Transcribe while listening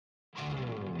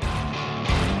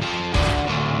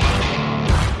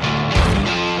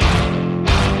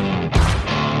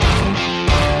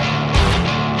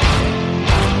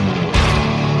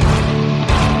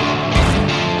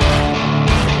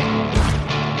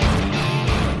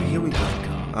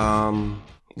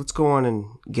Let's go on and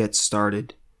get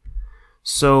started.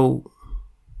 So,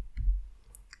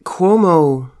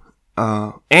 Cuomo,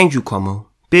 Andrew Cuomo,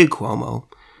 Big Cuomo,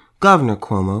 Governor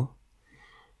Cuomo,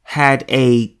 had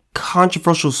a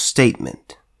controversial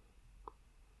statement.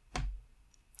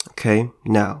 Okay,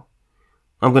 now,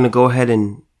 I'm going to go ahead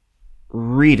and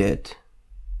read it.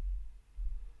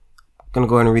 I'm going to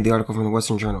go ahead and read the article from the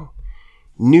Western Journal.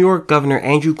 New York Governor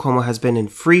Andrew Cuomo has been in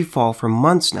free fall for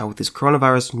months now with his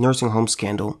coronavirus nursing home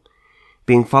scandal,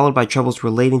 being followed by troubles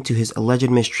relating to his alleged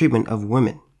mistreatment of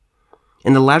women.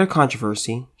 In the latter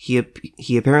controversy, he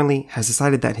apparently has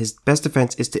decided that his best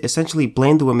defense is to essentially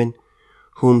blame the women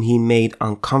whom he made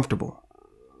uncomfortable.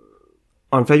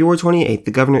 On February 28th,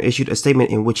 the governor issued a statement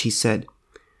in which he said,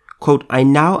 quote, "I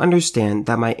now understand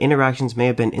that my interactions may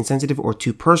have been insensitive or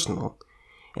too personal,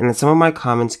 and that some of my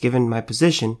comments, given my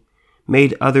position,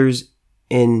 made others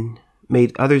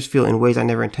feel in ways I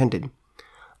never intended.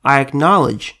 I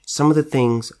acknowledge some of the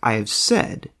things I have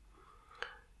said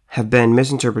have been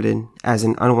misinterpreted as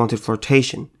an unwanted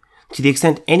flirtation. To the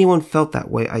extent anyone felt that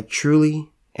way, I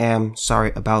truly am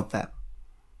sorry about that."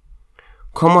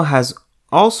 Cuomo has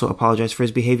also apologized for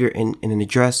his behavior in an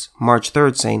address March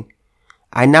 3rd, saying,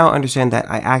 "I now understand that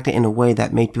I acted in a way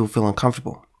that made people feel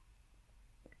uncomfortable.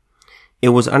 It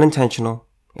was unintentional,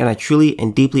 and I truly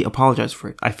and deeply apologize for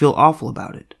it. I feel awful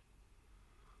about it.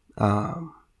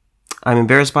 I'm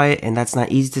embarrassed by it, and that's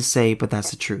not easy to say, but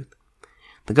that's the truth."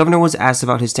 The governor was asked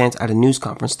about his stance at a news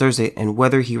conference Thursday and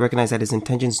whether he recognized that his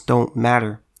intentions don't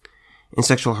matter in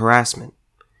sexual harassment,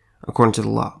 according to the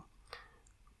law.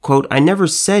 Quote, "I never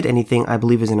said anything I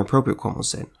believe is inappropriate," Cuomo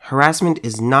said. "Harassment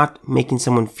is not making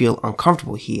someone feel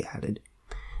uncomfortable," he added.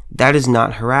 "That is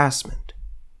not harassment."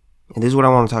 And this is what I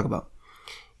want to talk about.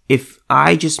 If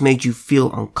I just made you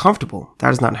feel uncomfortable,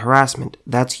 that is not harassment.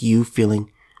 That's you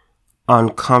feeling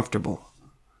uncomfortable.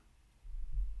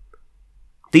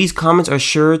 These comments are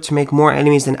sure to make more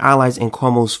enemies than allies in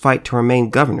Cuomo's fight to remain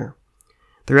governor.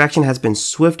 The reaction has been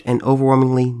swift and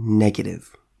overwhelmingly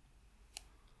negative.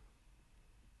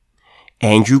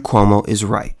 Andrew Cuomo is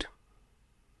right.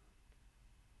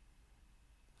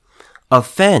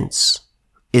 Offense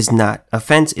is not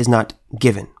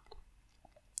given.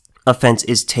 Offense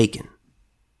is taken.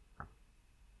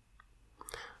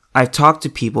 I've talked to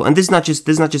people, and this is not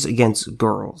just against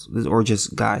girls or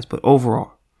just guys, but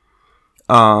overall.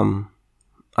 I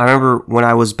remember when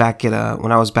I was back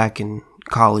in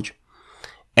college,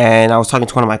 and I was talking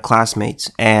to one of my classmates,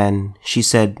 and she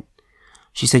said,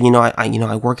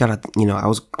 I work out at, I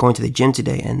was going to the gym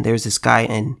today, and there's this guy,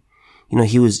 and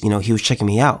he was checking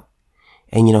me out,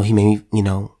 and he made me,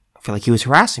 feel like he was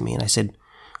harassing me, and I said,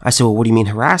 well, what do you mean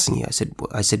harassing you?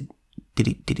 I said,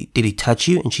 did he touch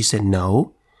you? And she said,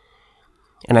 no.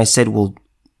 And I said, well,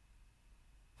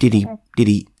 did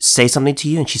he say something to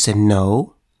you? And she said,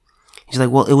 no. She's like,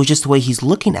 well, it was just the way he's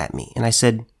looking at me. And I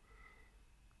said,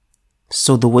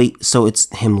 so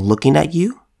it's him looking at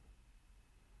you?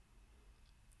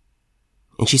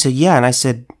 And she said, yeah. And I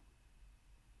said,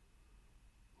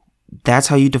 that's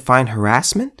how you define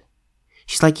harassment?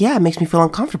 She's like, yeah, it makes me feel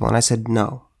uncomfortable. And I said,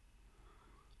 no.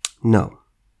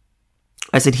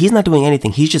 I said, he's not doing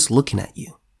anything. He's just looking at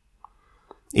you.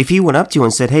 If he went up to you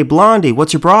and said, hey, Blondie,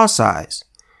 what's your bra size?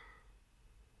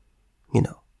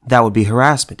 That would be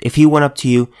harassment. If he went up to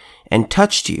you and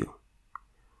touched you,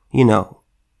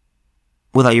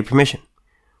 without your permission,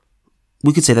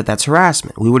 we could say that that's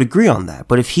harassment. We would agree on that.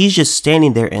 But if he's just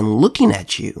standing there and looking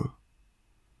at you,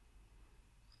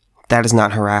 that is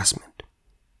not harassment.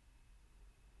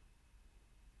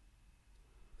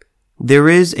 There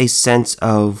is a sense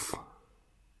of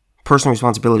personal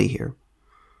responsibility here.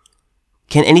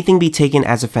 Can anything be taken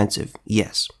as offensive?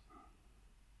 Yes.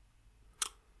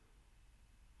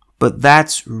 But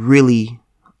that's really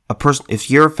if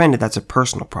you're offended, that's a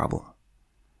personal problem.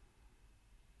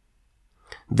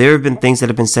 There have been things that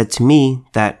have been said to me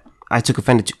that I took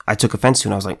offense to,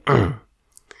 and I was like,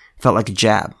 felt like a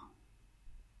jab.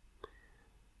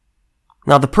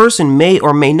 Now, the person may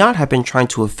or may not have been trying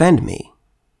to offend me,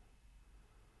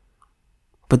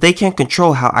 but they can't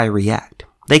control how I react.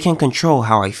 They can't control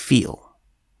how I feel.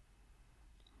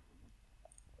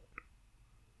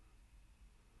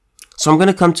 So I'm going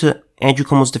to come to Andrew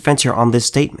Cuomo's defense here on this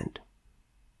statement.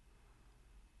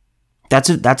 That's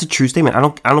a true statement. I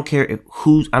don't care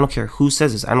who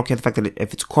says this. I don't care the fact that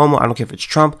if it's Cuomo, I don't care if it's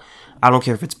Trump, I don't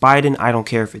care if it's Biden, I don't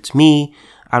care if it's me,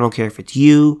 I don't care if it's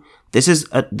you. This is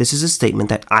a statement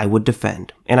that I would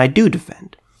defend, and I do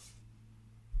defend.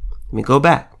 Let me go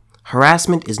back.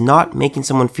 Harassment is not making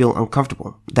someone feel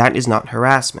uncomfortable. That is not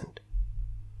harassment.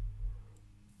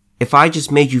 If I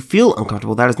just made you feel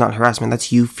uncomfortable, that is not harassment.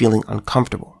 That's you feeling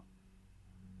uncomfortable.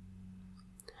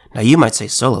 Now you might say,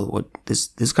 Solo, what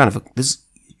this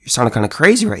you're sounding kind of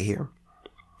crazy right here.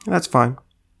 That's fine.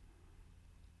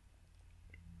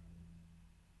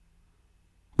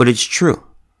 But it's true.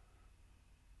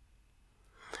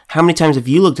 How many times have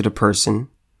you looked at a person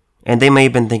and they may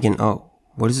have been thinking, oh,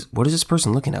 what is this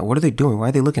person looking at? What are they doing? Why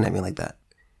are they looking at me like that?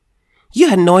 You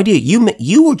had no idea.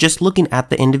 You were just looking at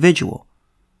the individual.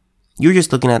 You were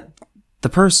just looking at the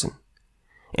person.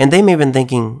 And they may have been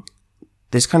thinking,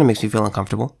 this kind of makes me feel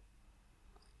uncomfortable.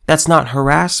 That's not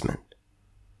harassment.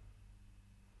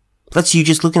 That's you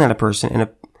just looking at a person, and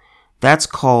that's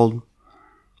called,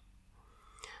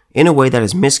 in a way, that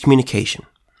is miscommunication.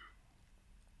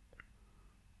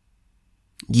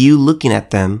 You looking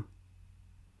at them,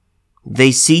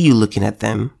 they see you looking at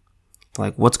them,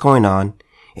 like, what's going on?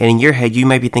 And in your head, you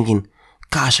might be thinking,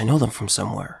 gosh, I know them from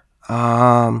somewhere.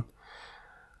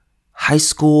 High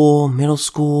school, middle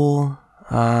school,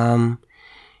 and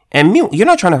you're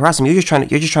not trying to harass them. You're just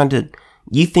trying to,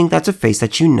 you think that's a face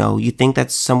that you know. You think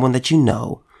that's someone that you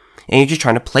know, and you're just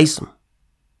trying to place them.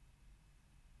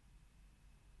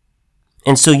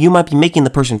 And so you might be making the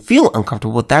person feel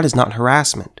uncomfortable, but that is not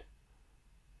harassment.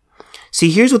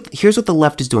 See, here's what the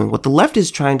left is doing. What the left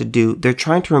is trying to do,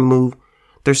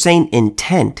 they're saying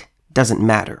intent doesn't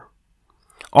matter.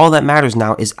 All that matters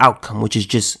now is outcome, which is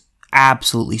just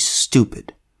absolutely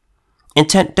stupid.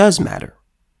 Intent does matter.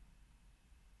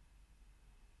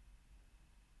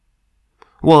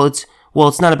 Well,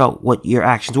 it's not about what your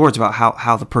actions were. It's about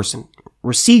how the person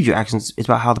received your actions. It's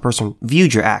about how the person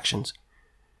viewed your actions.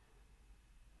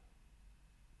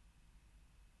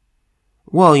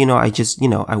 Well,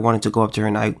 I wanted to go up to her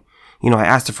and I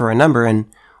asked her for a number and,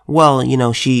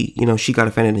 she got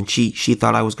offended and she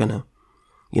thought I was gonna,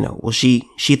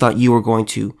 she thought you were going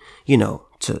to,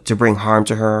 to bring harm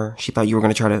to her. She thought you were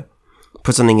going to try to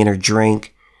put something in her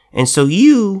drink. And so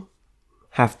you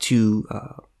have to,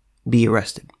 be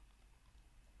arrested.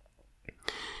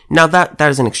 Now that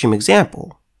is an extreme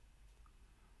example,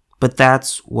 but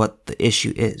that's what the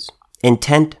issue is.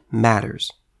 Intent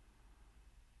matters.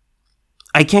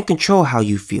 I can't control how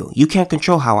you feel. You can't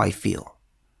control how I feel.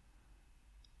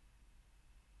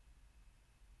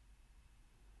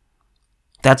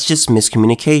 That's just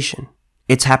miscommunication.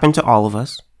 It's happened to all of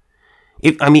us.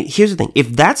 Here's the thing.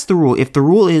 If that's the rule, if the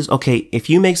rule is, okay, if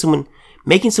you making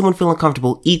someone feel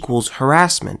uncomfortable equals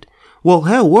harassment, well,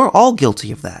 hell, we're all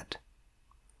guilty of that.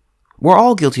 We're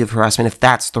all guilty of harassment if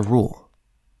that's the rule.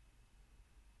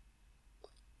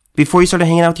 Before you started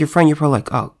hanging out with your friend, you're probably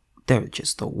like, oh, they're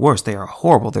just the worst. They are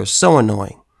horrible. They're so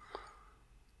annoying.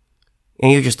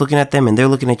 And you're just looking at them and they're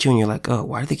looking at you and you're like, oh,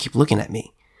 why do they keep looking at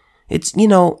me? It's,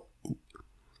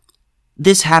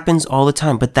 this happens all the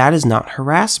time, but that is not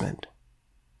harassment.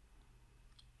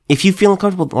 If you feel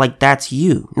uncomfortable, like that's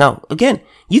you. Now, again,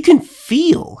 you can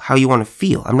feel how you want to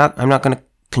feel. I'm not going to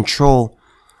control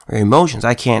your emotions.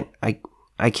 I can't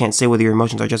say whether your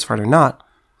emotions are justified or not.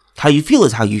 How you feel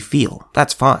is how you feel.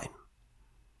 That's fine.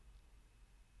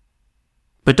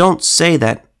 But don't say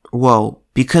that, well,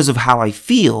 because of how I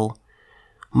feel,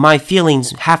 my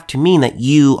feelings have to mean that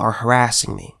you are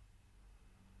harassing me.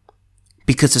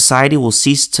 Because society will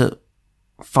cease to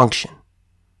function.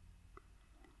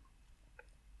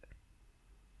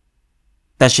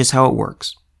 That's just how it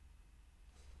works.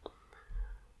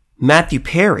 Matthew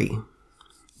Perry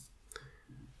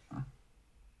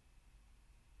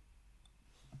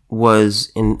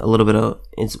was in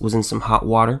some hot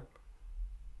water.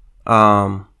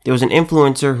 There was an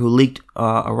influencer who leaked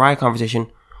a riot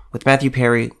conversation with Matthew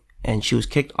Perry, and she was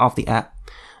kicked off the app.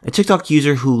 A TikTok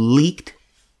user who leaked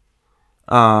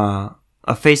a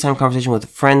FaceTime conversation with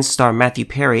Friends star Matthew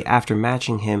Perry after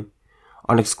matching him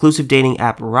on exclusive dating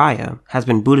app Raya has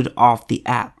been booted off the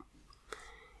app.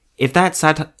 If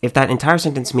that entire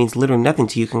sentence means literally nothing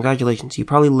to you, congratulations. You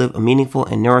probably live a meaningful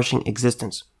and nourishing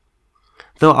existence.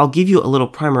 Though I'll give you a little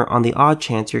primer on the odd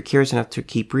chance you're curious enough to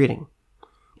keep reading.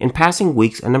 In passing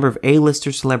weeks, a number of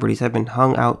A-lister celebrities have been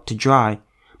hung out to dry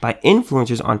by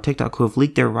influencers on TikTok who have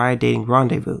leaked their Raya dating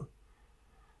rendezvous.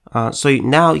 So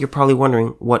now you're probably wondering,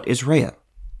 what is Raya?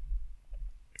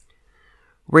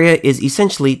 Raya is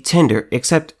essentially Tinder,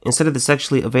 except instead of the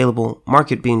sexually available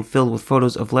market being filled with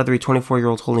photos of leathery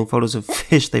 24-year-olds holding photos of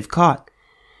fish they've caught,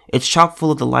 it's chock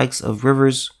full of the likes of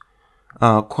Rivers,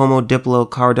 Cuomo, Diplo,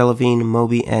 Cara Delevingne,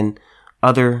 Moby, and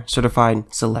other certified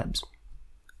celebs.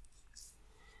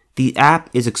 The app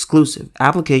is exclusive.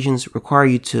 Applications require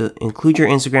you to include your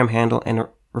Instagram handle and a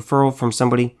referral from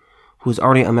somebody who is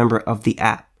already a member of the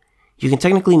app. You can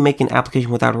technically make an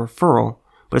application without a referral,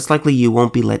 but it's likely you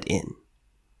won't be let in.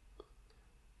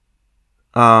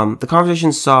 The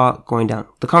conversation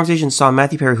saw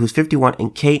Matthew Perry, who's 51,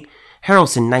 and Kate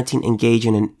Harrelson, 19, engage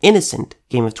in an innocent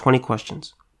game of 20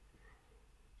 questions.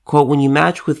 Quote, when you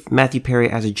match with Matthew Perry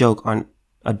as a joke on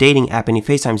a dating app and he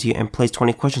FaceTimes you and plays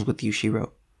 20 questions with you, she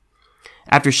wrote.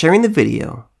 After sharing the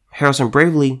video, Harrelson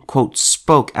bravely, quote,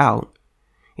 spoke out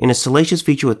in a salacious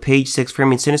feature with Page Six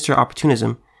framing sinister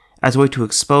opportunism as a way to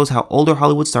expose how older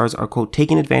Hollywood stars are, quote,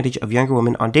 taking advantage of younger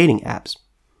women on dating apps.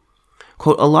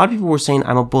 Quote, a lot of people were saying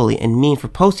I'm a bully and mean for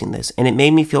posting this, and it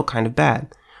made me feel kind of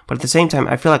bad. But at the same time,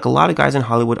 I feel like a lot of guys in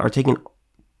Hollywood are talking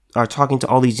to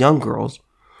all these young girls,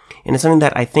 and it's something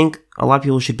that I think a lot of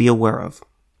people should be aware of.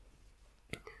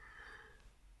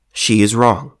 She is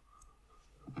wrong.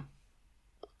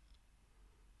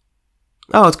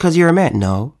 Oh, it's because you're a man.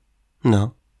 No.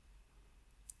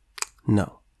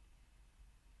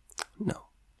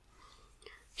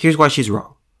 Here's why she's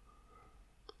wrong.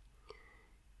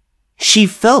 She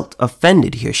felt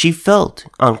offended here. She felt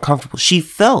uncomfortable. She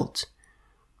felt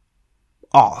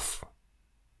off.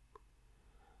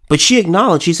 But she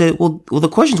acknowledged, she said, well, the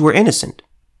questions were innocent.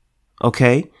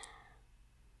 Okay?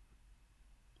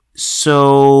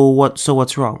 So what's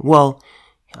wrong? Well,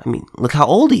 I mean, look how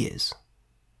old he is.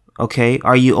 Okay?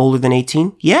 Are you older than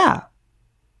 18? Yeah.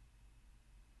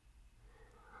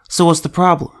 So what's the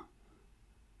problem?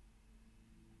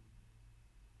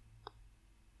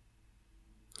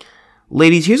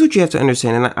 Ladies, here's what you have to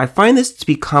understand, and I find this to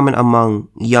be common among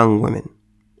young women.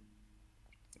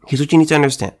 Here's what you need to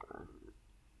understand.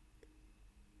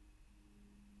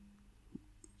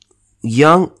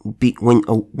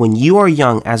 When you are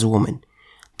young as a woman,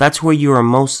 that's where you are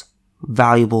most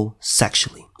valuable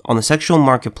sexually. On the sexual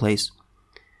marketplace,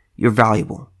 you're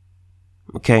valuable.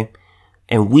 Okay?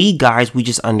 And we guys, we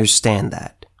just understand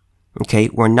that. Okay?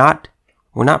 We're not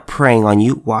preying on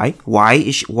you. Why? Why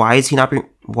is he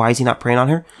not preying on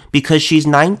her? Because she's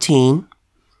 19.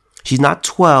 She's not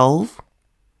 12.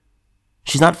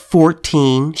 She's not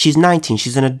 14. She's 19.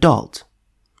 She's an adult.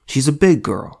 She's a big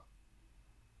girl.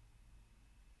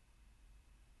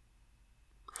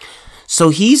 So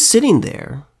he's sitting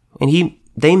there and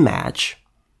they match.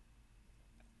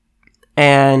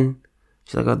 And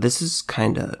she's like, oh, this is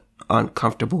kind of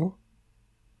uncomfortable.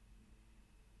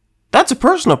 That's a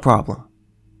personal problem.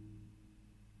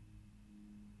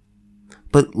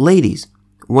 But ladies,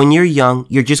 when you're young,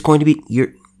 you're just going to be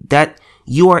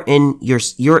you're in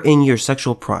your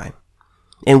sexual prime.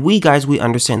 And we guys, we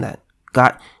understand that.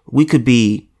 We could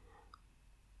be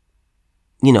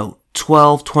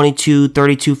 12, 22,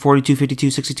 32, 42,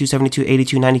 52, 62, 72,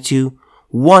 82, 92,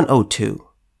 102.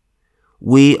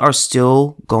 We are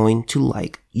still going to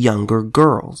like younger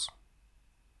girls.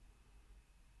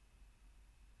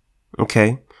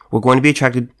 Okay? We're going to be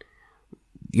attracted.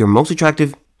 You're most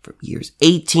attractive from years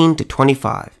 18 to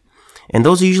 25. And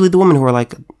those are usually the women who are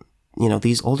like,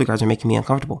 these older guys are making me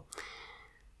uncomfortable.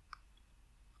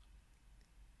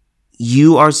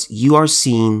 You are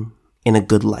seen in a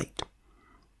good light.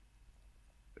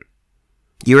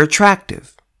 You're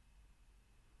attractive.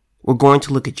 We're going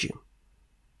to look at you.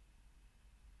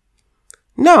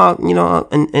 No,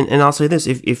 and I'll say this,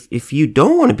 if you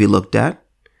don't want to be looked at,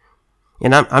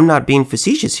 and I'm not being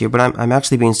facetious here, but I'm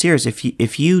actually being serious.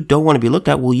 If you don't want to be looked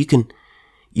at, well, you can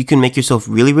make yourself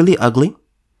really, really ugly.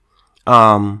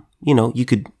 You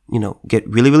could, get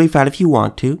really, really fat if you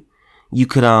want to. You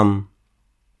could,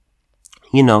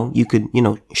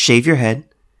 shave your head,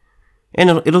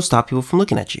 and it'll stop people from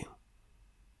looking at you.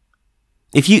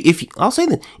 I'll say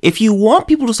that, if you want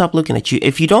people to stop looking at you,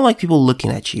 if you don't like people looking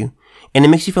at you, and it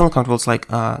makes you feel uncomfortable, it's like,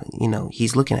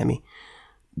 he's looking at me.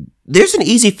 There's an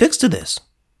easy fix to this.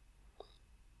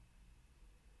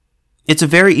 It's a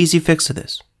very easy fix to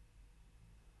this.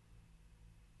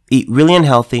 Eat really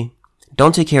unhealthy.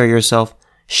 Don't take care of yourself.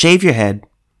 Shave your head.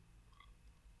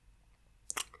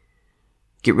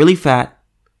 Get really fat.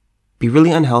 Be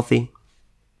really unhealthy.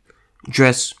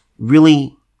 Dress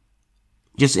really,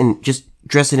 just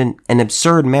dress in an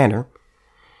absurd manner,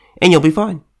 and you'll be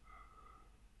fine.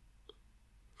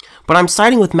 But I'm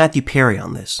siding with Matthew Perry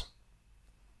on this.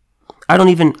 I don't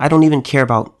even care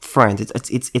about Friends.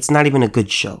 It's not even a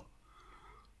good show.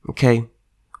 Okay?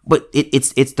 But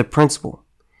it's the principle.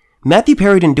 Matthew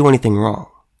Perry didn't do anything wrong.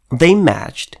 They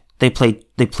matched. They played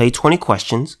 20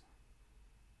 questions.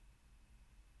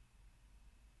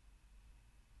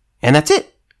 And that's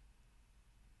it.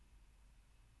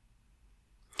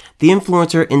 The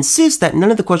influencer insists that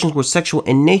none of the questions were sexual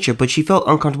in nature, but she felt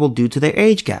uncomfortable due to their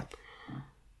age gap.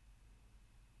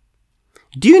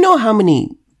 Do you know how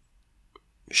many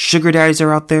sugar daddies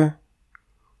are out there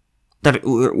that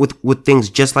with things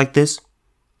just like this?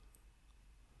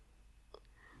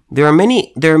 there are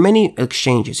many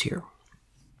exchanges here.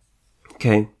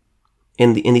 Okay,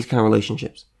 in these kind of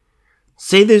relationships.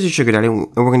 Say there's a sugar daddy,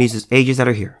 and we're gonna use his ages that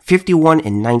are here: 51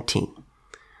 and 19.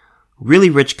 Really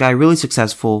rich guy, really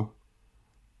successful,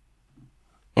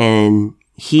 and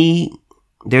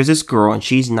there's this girl, and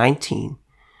she's 19.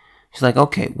 She's like,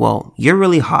 okay, well, you're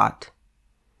really hot.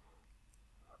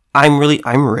 I'm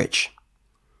rich.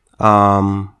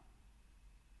 I'm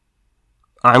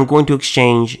going to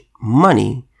exchange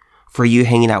money for you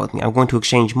hanging out with me. I'm going to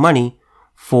exchange money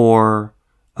for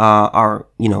our,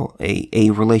 a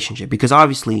relationship, because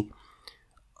obviously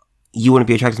you wouldn't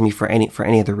be attracted to me for any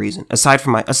other reason aside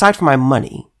from my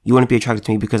money. You wouldn't be attracted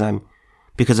to me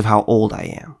because of how old I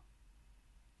am.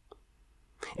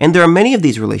 And there are many of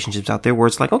these relationships out there where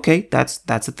it's like, okay, that's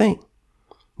the thing.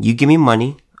 You give me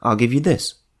money, I'll give you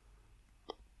this.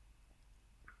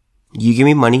 You give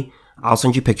me money, I'll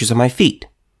send you pictures of my feet.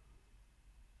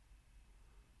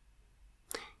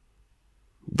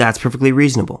 That's perfectly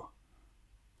reasonable.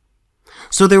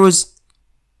 So there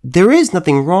is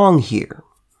nothing wrong here.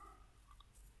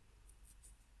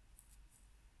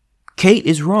 Kate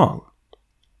is wrong.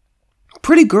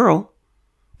 Pretty girl,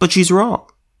 but she's wrong.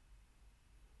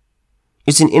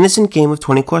 It's an innocent game of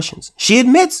 20 questions. She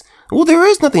admits, well, there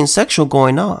is nothing sexual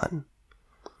going on.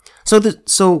 So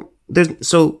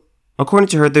according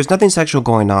to her, there's nothing sexual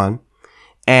going on,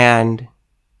 and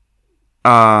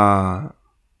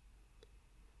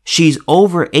she's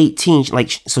over 18,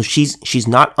 so she's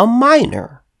not a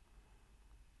minor.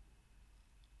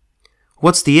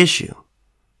 What's the issue?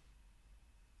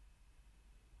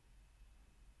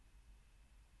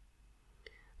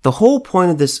 The whole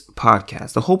point of this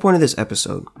podcast, the whole point of this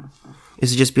episode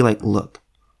is to just be like, look,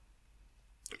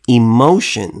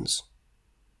 emotions,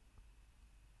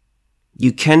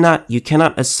 you cannot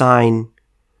assign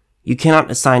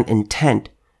intent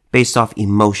based off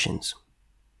emotions.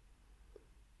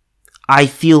 I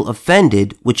feel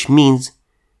offended, which means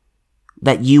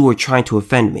that you were trying to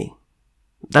offend me.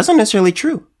 That's not necessarily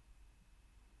true.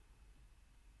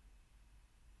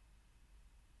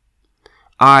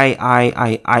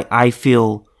 I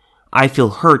feel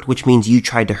hurt, which means you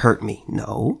tried to hurt me.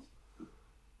 No.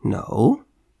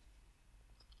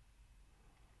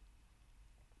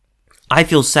 I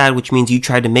feel sad, which means you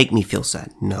tried to make me feel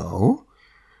sad. No.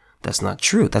 That's not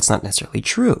true. That's not necessarily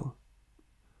true.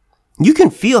 You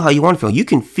can feel how you want to feel. You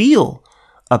can feel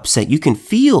upset. You can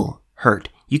feel hurt.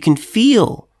 You can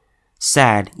feel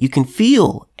sad. You can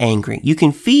feel angry. You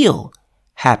can feel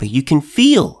happy. You can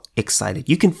feel excited.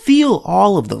 You can feel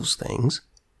all of those things.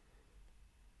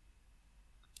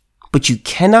 But you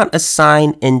cannot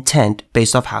assign intent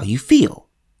based off how you feel.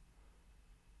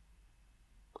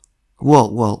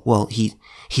 Well,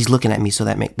 he's looking at me, so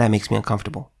that makes me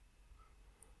uncomfortable.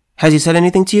 Has he said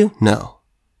anything to you? No.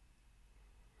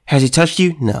 Has he touched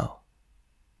you? No.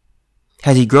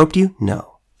 Has he groped you?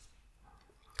 No.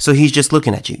 So he's just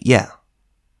looking at you. Yeah.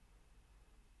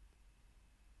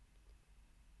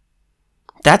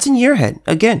 That's in your head.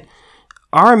 Again,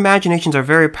 our imaginations are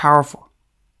very powerful.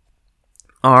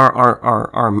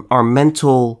 Our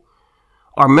mental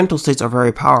states are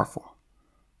very powerful.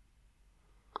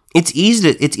 It's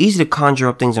easy to conjure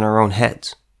up things in our own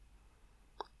heads.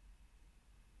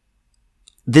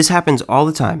 This happens all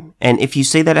the time. And if you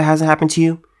say that it hasn't happened to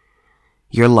you,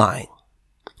 you're lying.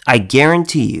 I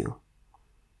guarantee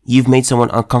you've made someone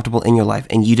uncomfortable in your life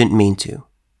and you didn't mean to.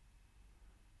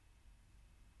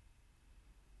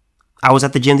 I was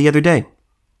at the gym the other day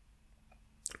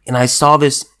and I saw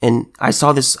this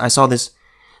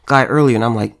guy earlier, and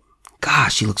I'm like,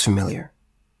 gosh, he looks familiar.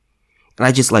 And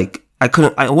I just I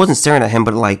wasn't staring at him,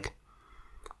 but I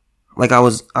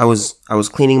was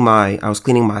cleaning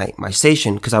my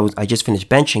station because I just finished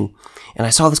benching, and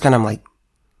I saw this guy and I'm like,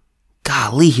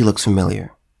 golly, he looks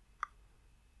familiar.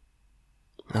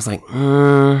 And I was like,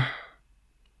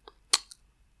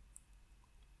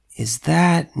 is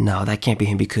that? No, that can't be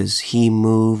him because he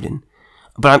moved.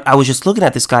 But I was just looking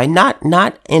at this guy, not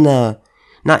in a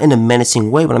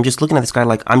menacing way, but I'm just looking at this guy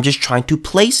like I'm just trying to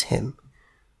place him.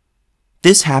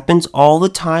 This happens all the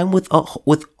time with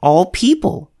all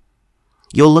people.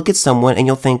 You'll look at someone and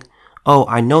you'll think, oh,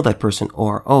 I know that person,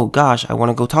 or oh gosh, I want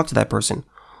to go talk to that person,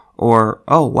 or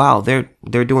oh wow, they're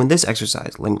doing this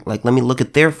exercise. Let me look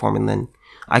at their form and then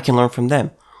I can learn from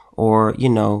them, or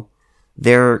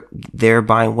they're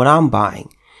buying what I'm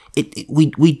buying.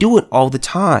 We do it all the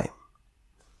time.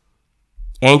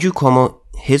 Andrew Cuomo,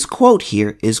 his quote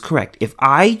here is correct. If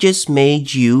I just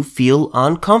made you feel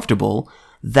uncomfortable,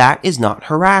 that is not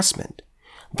harassment.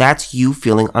 That's you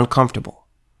feeling uncomfortable.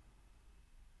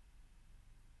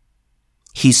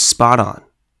 He's spot on.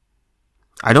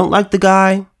 I don't like the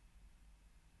guy.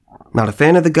 Not a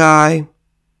fan of the guy.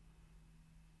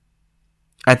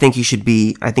 I think he should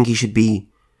I think he should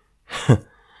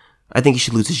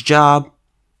lose his job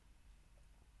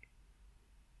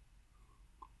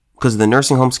because of the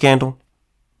nursing home scandal.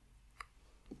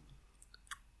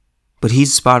 But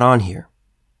he's spot on here.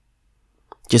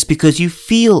 Just because you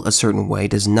feel a certain way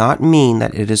does not mean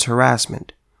that it is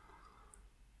harassment.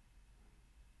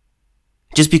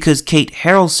 Just because Kate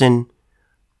Harrelson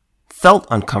felt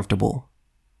uncomfortable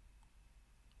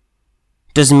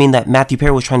doesn't mean that Matthew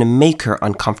Perry was trying to make her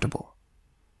uncomfortable.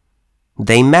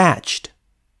 They matched.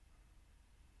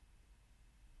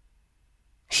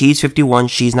 He's 51,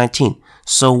 she's 19.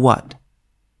 So what?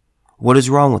 What is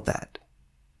wrong with that?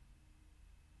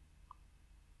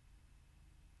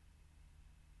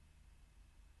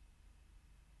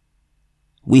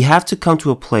 We have to come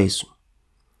to a place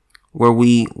where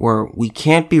we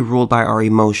can't be ruled by our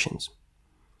emotions.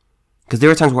 Because there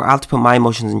are times where I have to put my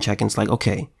emotions in check, and it's like,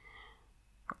 okay,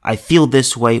 I feel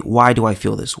this way. Why do I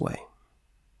feel this way?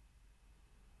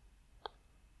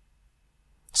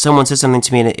 Someone says something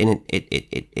to me and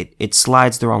it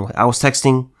slides the wrong way. I was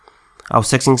texting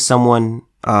someone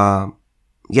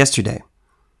yesterday,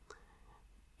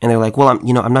 and they're like, "Well,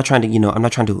 I'm not trying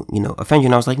to offend you."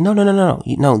 And I was like, "No,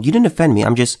 you didn't offend me.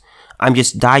 I'm just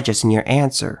digesting your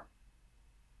answer."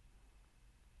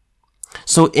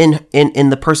 So in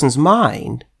the person's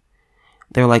mind,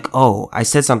 they're like, "Oh, I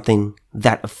said something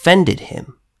that offended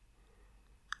him.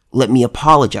 Let me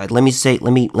apologize. Let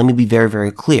me be very,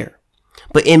 very clear."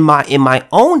 But in my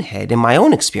own head, in my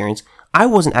own experience, I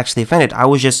wasn't actually offended. I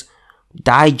was just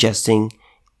digesting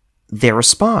their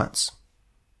response.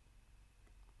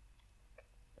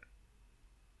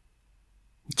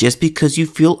 Just because you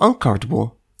feel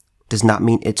uncomfortable does not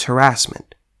mean it's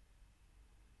harassment.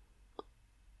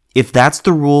 If that's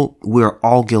the rule, we're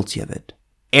all guilty of it.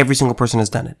 Every single person has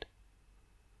done it.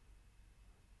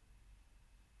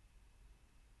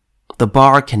 The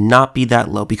bar cannot be that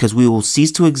low because we will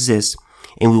cease to exist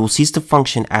and we will cease to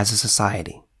function as a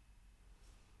society.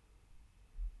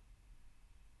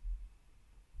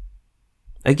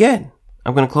 Again,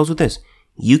 I'm going to close with this.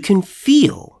 You can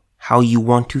feel how you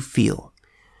want to feel,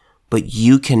 but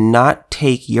you cannot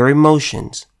take your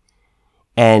emotions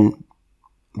and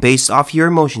based off your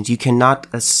emotions, you cannot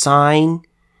assign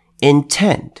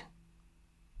intent.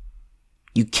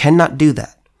 You cannot do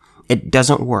that. It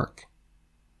doesn't work.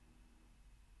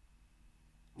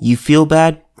 You feel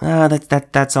bad?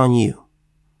 That's on you.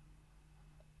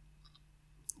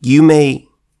 You may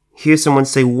hear someone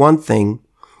say one thing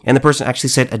and the person actually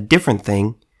said a different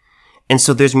thing, and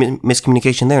so there's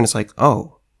miscommunication there, and it's like,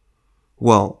 oh,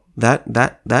 well,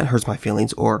 that hurts my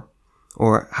feelings, or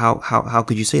how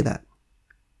could you say that?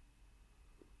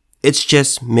 It's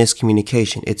just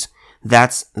miscommunication.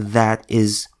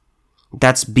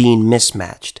 That's being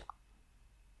mismatched.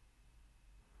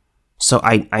 So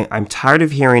I'm tired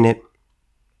of hearing it.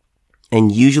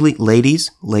 And usually,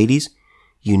 ladies,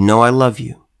 you know I love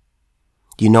you.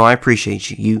 You know I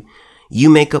appreciate you. You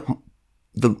make up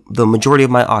the majority of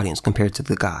my audience compared to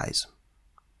the guys.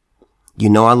 You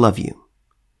know I love you.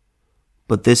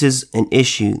 But this is an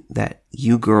issue that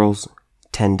you girls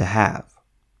tend to have.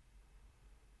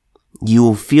 You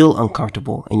will feel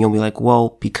uncomfortable and you'll be like,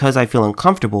 well, because I feel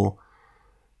uncomfortable,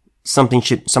 something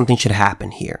should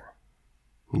happen here.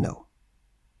 No.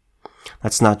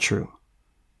 That's not true.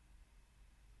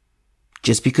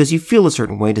 Just because you feel a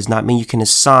certain way does not mean you can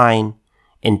assign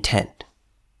intent.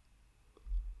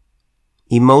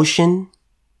 Emotion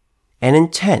and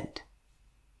intent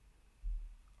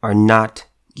are not,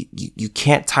 you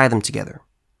can't tie them together.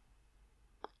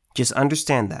 Just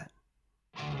understand that.